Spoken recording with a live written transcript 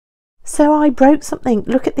So I broke something.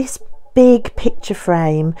 Look at this big picture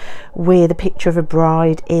frame with a picture of a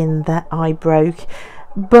bride in that I broke,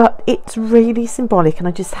 but it's really symbolic and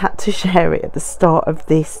I just had to share it at the start of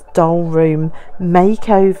this doll room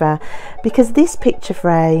makeover, because this picture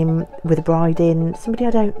frame with a bride in, somebody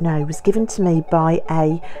I don't know, was given to me by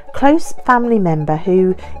a close family member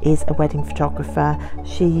who is a wedding photographer.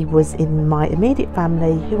 She was in my immediate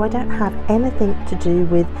family, who I don't have anything to do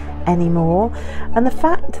with anymore, and the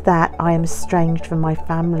fact that I am estranged from my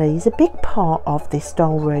family is a big part of this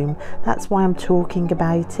doll room. That's why I'm talking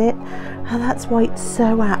about it, and that's why it's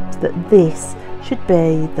so apt that this should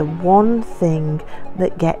be the one thing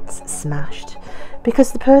that gets smashed,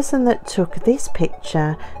 because the person that took this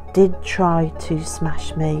picture did try to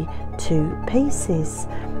smash me to pieces.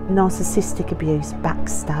 Narcissistic abuse,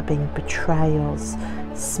 backstabbing, betrayals,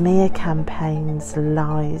 smear campaigns,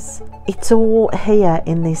 lies. It's all here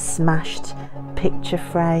in this smashed picture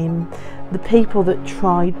frame. The people that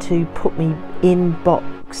tried to put me in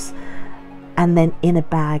box and then in a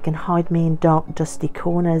bag and hide me in dark, dusty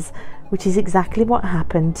corners, which is exactly what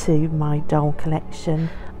happened to my doll collection.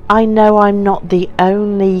 I know I'm not the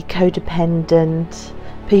only codependent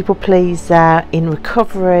people pleaser in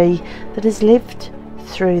recovery that has lived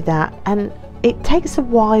through that, and it takes a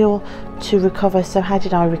while to recover. So how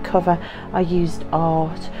did I recover? I used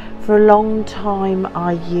art. For a long time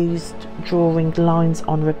I used drawing lines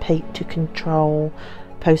on repeat to control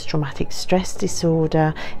post-traumatic stress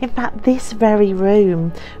disorder. In fact, this very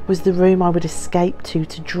room was the room I would escape to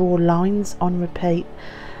draw lines on repeat.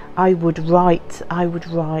 I would write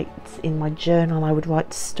in my journal, I would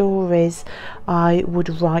write stories, I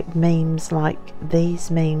would write memes like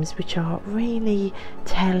these memes, which are really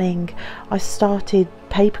telling. I started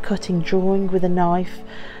paper cutting, drawing with a knife.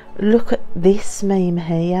 Look at this meme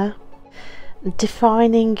here.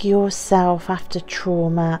 Defining yourself after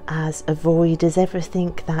trauma as a void, as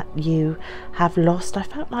everything that you have lost. I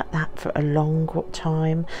felt like that for a long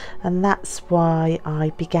time, and that's why I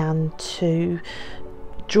began to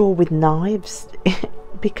draw with knives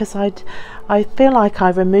because I feel like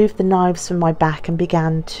I removed the knives from my back and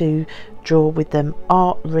began to draw with them.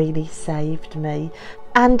 Art really saved me.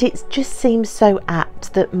 And it just seems so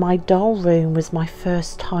apt that my doll room was my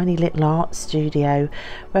first tiny little art studio,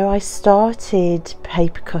 where I started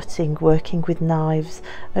paper cutting, working with knives,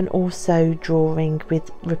 and also drawing with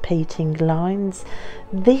repeating lines.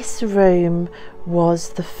 This room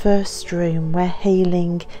was the first room where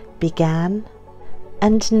healing began.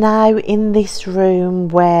 And now in this room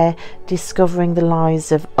where discovering the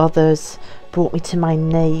lies of others brought me to my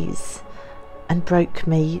knees and broke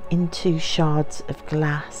me into shards of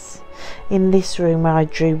glass. In this room where I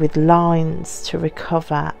drew with lines to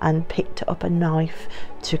recover and picked up a knife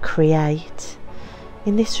to create.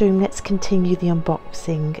 In this room, let's continue the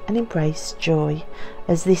unboxing and embrace joy.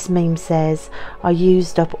 As this meme says, I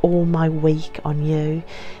used up all my week on you.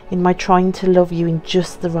 In my trying to love you in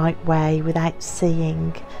just the right way without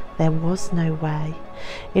seeing there was no way.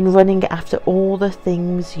 In running after all the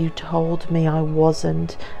things you told me I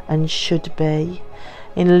wasn't and should be.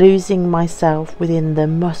 In losing myself within the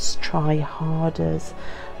must try harders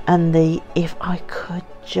and the if I could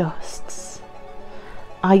justs.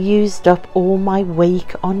 I used up all my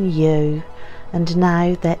week on you, and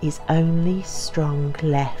now there is only strong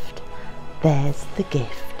left. There's the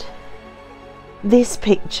gift. This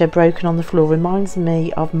picture broken on the floor reminds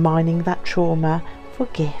me of mining that trauma for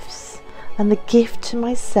gifts, and the gift to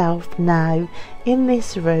myself now in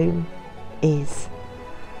this room is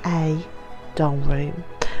a doll room.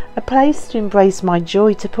 A place to embrace my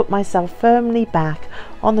joy, to put myself firmly back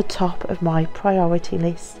on the top of my priority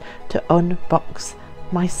list, to unbox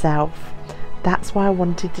myself. That's why I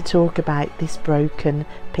wanted to talk about this broken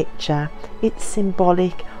picture. It's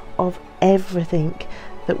symbolic of everything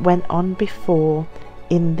that went on before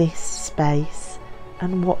in this space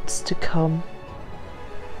and what's to come.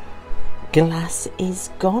 Glass is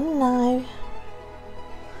gone now.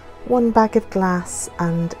 One bag of glass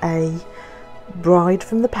and a bride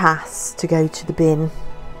from the past to go to the bin.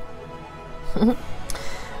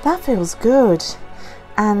 That feels good.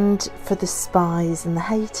 And for the spies and the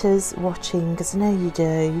haters watching, because I know you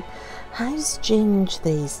do, how's Ginge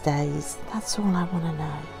these days? That's all I want to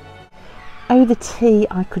know. Oh, the tea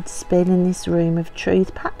I could spill in this room of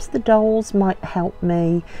truth. Perhaps the dolls might help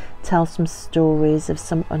me tell some stories of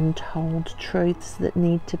some untold truths that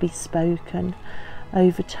need to be spoken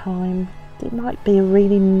over time. It might be a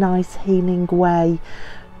really nice healing way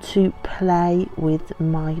to play with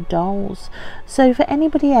my dolls. So for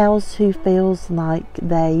anybody else who feels like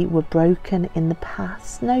they were broken in the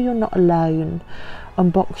past, no, you're not alone.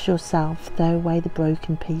 Unbox yourself, throw away the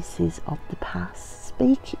broken pieces of the past.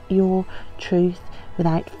 Speak your truth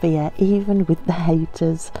without fear, even with the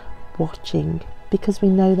haters watching, because we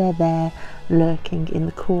know they're there lurking in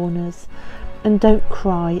the corners. And don't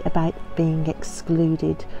cry about being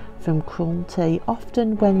excluded from cruelty.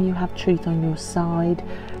 Often when you have truth on your side,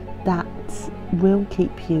 that will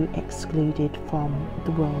keep you excluded from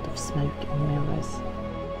the world of smoke and mirrors.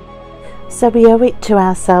 So we owe it to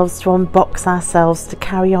ourselves to unbox ourselves, to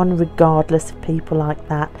carry on regardless of people like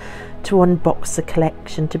that, to unbox the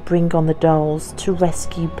collection, to bring on the dolls, to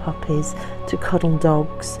rescue puppies, to cuddle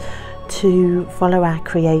dogs, to follow our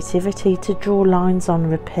creativity, to draw lines on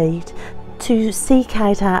repeat, to seek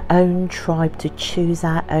out our own tribe, to choose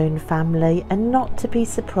our own family, and not to be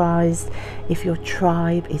surprised if your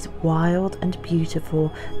tribe is wild and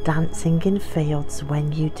beautiful, dancing in fields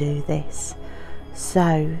when you do this.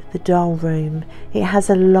 So the doll room, it has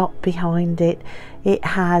a lot behind it. It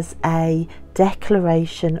has a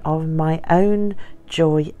declaration of my own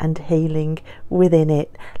joy and healing within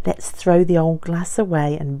it. Let's throw the old glass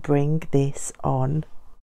away and bring this on.